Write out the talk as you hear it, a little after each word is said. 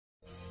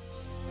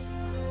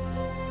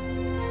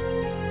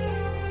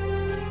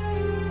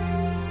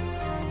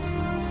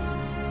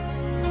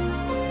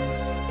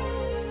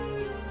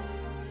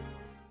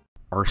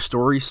Our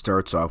story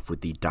starts off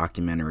with the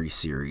documentary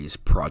series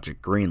Project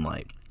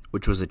Greenlight,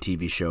 which was a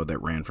TV show that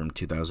ran from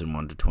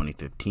 2001 to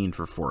 2015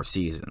 for 4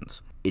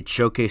 seasons. It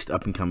showcased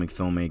up-and-coming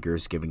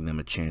filmmakers, giving them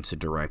a chance to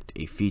direct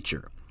a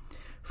feature.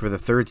 For the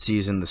 3rd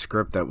season, the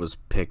script that was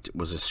picked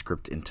was a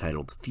script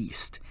entitled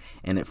Feast,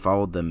 and it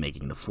followed them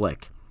making the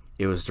flick.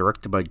 It was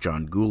directed by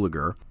John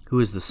Gulager, who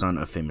is the son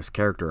of famous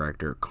character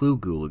actor Clu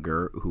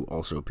Gulager, who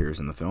also appears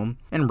in the film,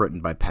 and written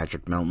by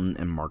Patrick Melton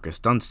and Marcus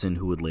Dunstan,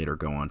 who would later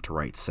go on to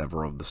write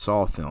several of the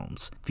Saw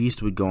films.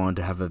 Feast would go on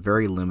to have a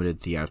very limited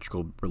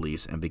theatrical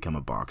release and become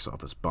a box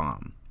office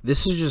bomb.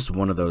 This is just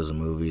one of those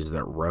movies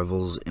that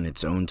revels in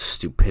its own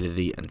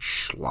stupidity and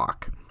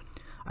schlock.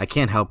 I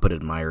can't help but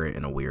admire it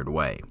in a weird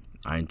way.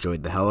 I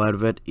enjoyed the hell out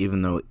of it,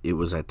 even though it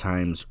was at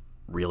times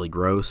really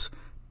gross,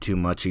 too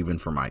much even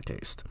for my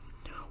taste.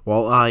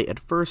 While I, at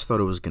first, thought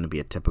it was going to be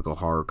a typical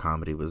horror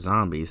comedy with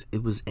zombies,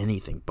 it was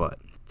anything but.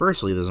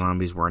 Firstly, the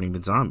zombies weren't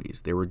even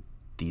zombies. They were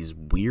these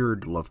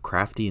weird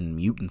Lovecraftian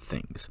mutant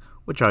things,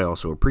 which I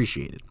also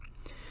appreciated.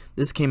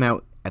 This came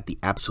out at the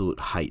absolute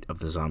height of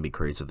the zombie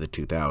craze of the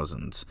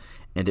 2000s,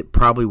 and it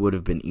probably would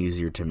have been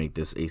easier to make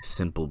this a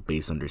simple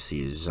base under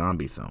siege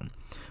zombie film.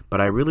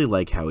 But I really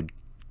like how it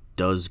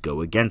does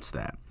go against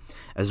that,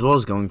 as well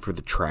as going for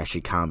the trashy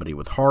comedy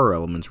with horror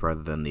elements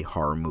rather than the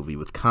horror movie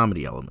with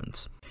comedy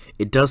elements.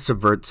 It does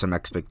subvert some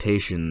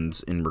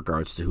expectations in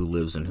regards to who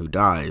lives and who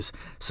dies,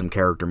 some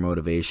character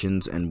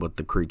motivations, and what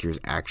the creatures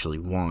actually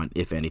want,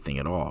 if anything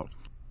at all.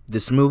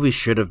 This movie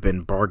should have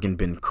been bargain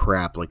bin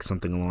crap, like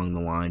something along the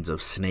lines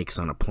of Snakes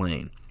on a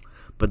Plane.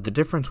 But the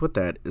difference with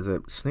that is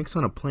that Snakes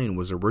on a Plane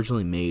was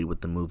originally made with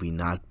the movie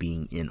not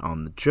being in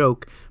on the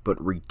joke, but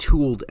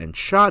retooled and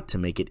shot to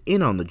make it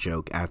in on the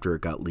joke after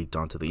it got leaked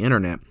onto the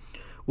internet,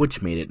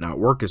 which made it not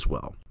work as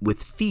well.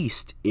 With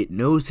Feast, it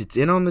knows it's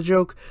in on the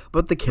joke,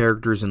 but the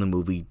characters in the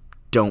movie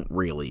don't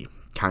really,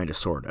 kinda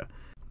sorta.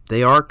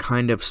 They are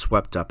kind of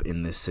swept up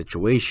in this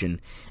situation,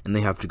 and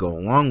they have to go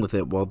along with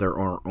it while there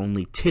are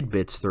only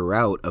tidbits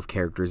throughout of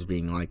characters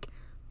being like,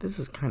 this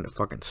is kind of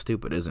fucking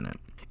stupid, isn't it?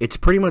 It's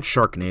pretty much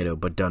Sharknado,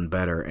 but done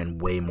better and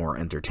way more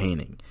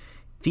entertaining.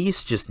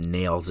 Feast just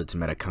nails its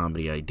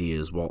meta-comedy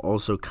ideas while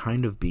also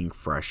kind of being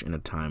fresh in a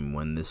time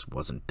when this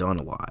wasn't done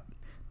a lot.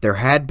 There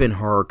had been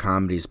horror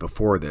comedies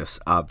before this,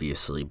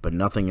 obviously, but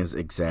nothing as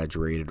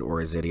exaggerated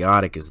or as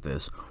idiotic as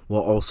this,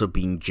 while also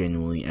being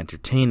genuinely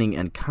entertaining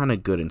and kinda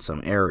good in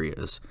some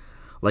areas,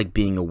 like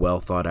being a well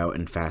thought out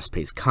and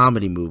fast-paced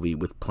comedy movie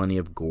with plenty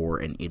of gore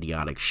and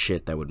idiotic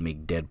shit that would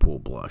make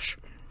Deadpool blush.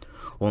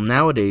 Well,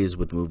 nowadays,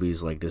 with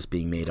movies like this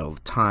being made all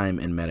the time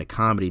and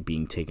meta-comedy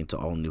being taken to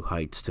all new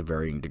heights to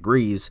varying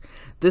degrees,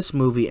 this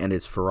movie and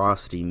its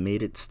ferocity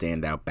made it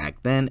stand out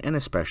back then and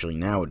especially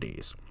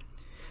nowadays.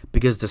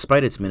 Because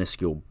despite its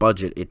minuscule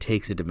budget, it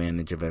takes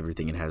advantage of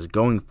everything it has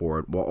going for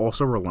it while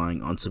also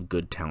relying on some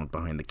good talent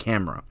behind the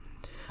camera.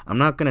 I'm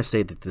not going to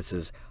say that this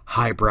is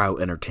highbrow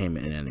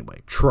entertainment in any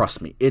way.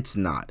 Trust me, it's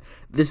not.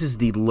 This is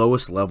the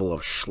lowest level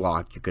of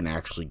schlock you can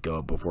actually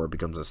go before it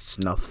becomes a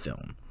snuff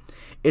film.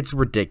 It's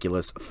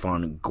ridiculous,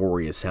 fun,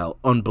 gory as hell,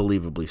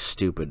 unbelievably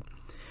stupid.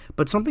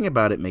 But something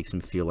about it makes me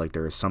feel like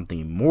there is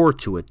something more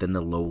to it than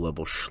the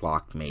low-level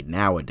schlock made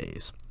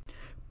nowadays.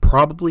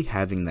 Probably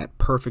having that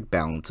perfect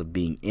balance of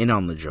being in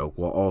on the joke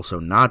while also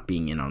not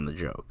being in on the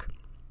joke.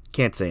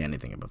 Can't say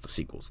anything about the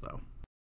sequels, though.